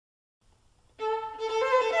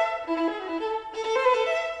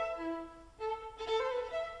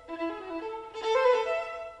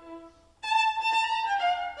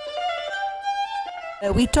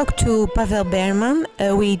We talked to Pavel Berman.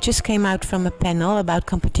 We just came out from a panel about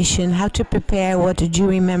competition, how to prepare, what a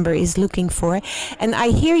jury member is looking for. And I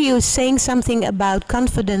hear you saying something about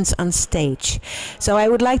confidence on stage. So I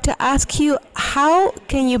would like to ask you, how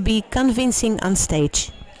can you be convincing on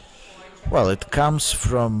stage? Well, it comes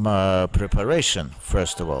from preparation,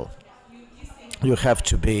 first of all. You have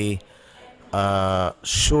to be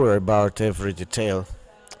sure about every detail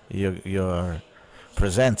you're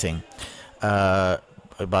presenting.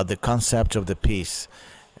 About the concept of the piece,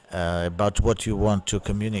 about what you want to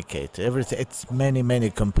communicate. Everything, it's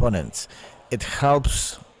many components. It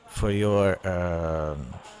helps for your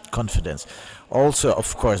confidence. Also,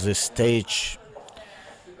 of course, the stage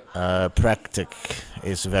practice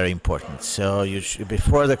is very important. So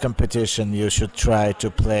before the competition, you should try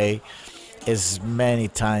to play as many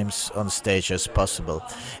times on stage as possible.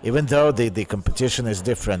 Even though the competition is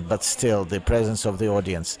different, but still the presence of the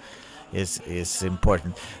audience is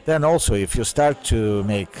important. Then also, if you start to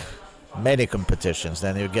make many competitions,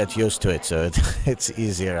 then you get used to it, so it's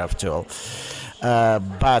easier after all.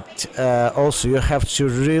 But also, you have to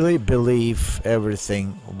really believe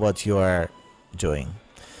everything what you are doing.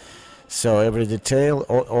 So every detail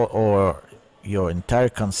or your entire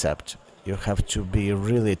concept, you have to be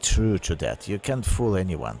really true to that. You can't fool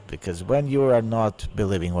anyone, because when you are not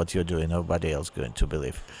believing what you're doing, nobody else is going to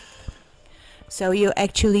believe. So you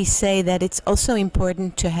actually say that it's also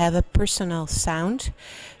important to have a personal sound,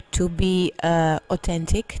 to be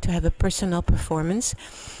authentic, to have a personal performance.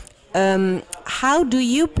 How do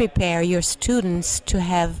you prepare your students to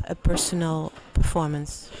have a personal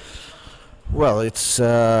performance? Well, it's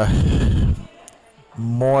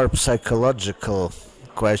more psychological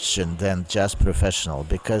question than just professional,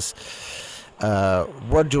 because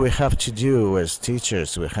what do we have to do as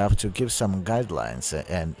teachers? We have to give some guidelines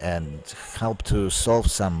and help to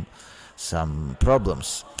solve some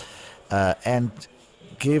problems, and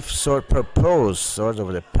propose sort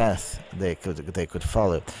of the path they could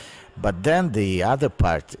follow. But then the other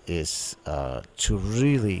part is to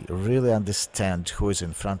really understand who is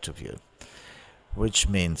in front of you, which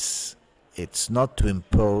means it's not to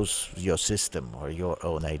impose your system or your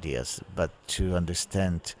own ideas, but to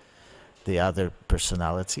understand the other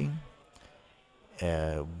personality,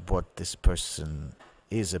 what this person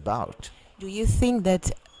is about. Do you think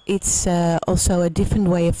that it's also a different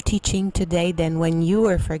way of teaching today than when you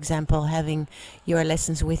were, for example, having your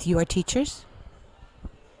lessons with your teachers?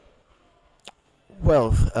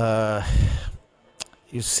 Well,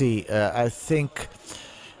 you see, I think,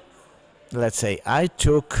 let's say, I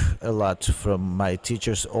took a lot from my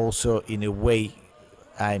teachers also in a way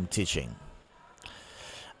I'm teaching.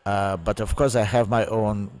 But of course I have my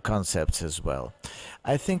own concepts as well.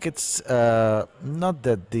 I think it's not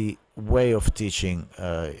that the way of teaching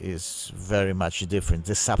is very much different,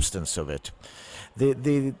 the substance of it.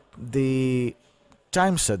 The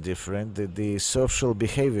times are different, the social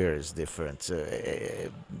behavior is different,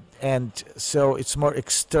 and so it's more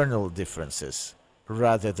external differences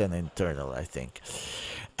rather than internal, I think.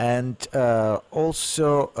 And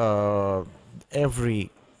also every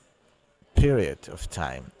period of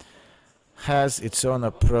time has its own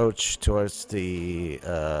approach towards the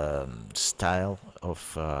style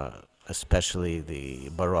of especially the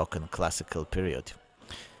Baroque and classical period.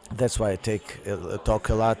 That's why I talk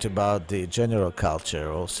a lot about the general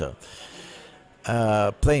culture also.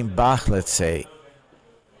 Playing Bach, let's say,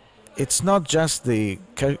 it's not just the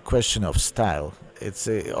question of style, it's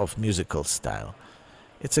of musical style.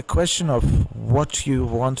 It's a question of what you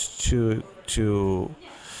want to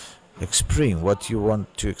express, what you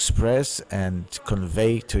want to express and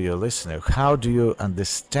convey to your listener. How do you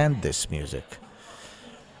understand this music?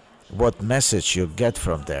 What message you get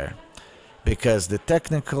from there? Because the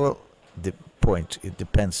technical point, it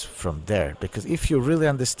depends from there. Because if you really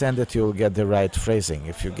understand it, you will get the right phrasing.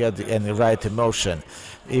 If you get the right emotion,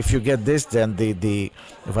 if you get this, then the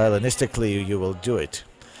violinistically you will do it.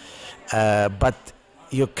 But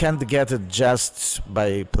you can't get it just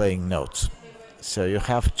by playing notes. So you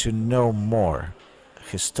have to know more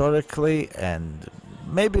historically, and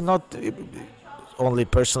maybe not only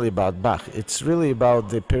personally about Bach. It's really about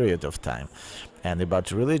the period of time, and about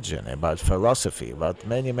religion, about philosophy, about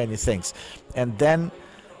many things. And then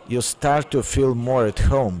you start to feel more at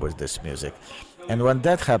home with this music. And when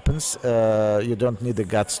that happens, you don't need the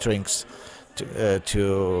gut strings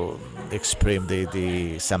to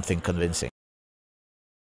express something convincing.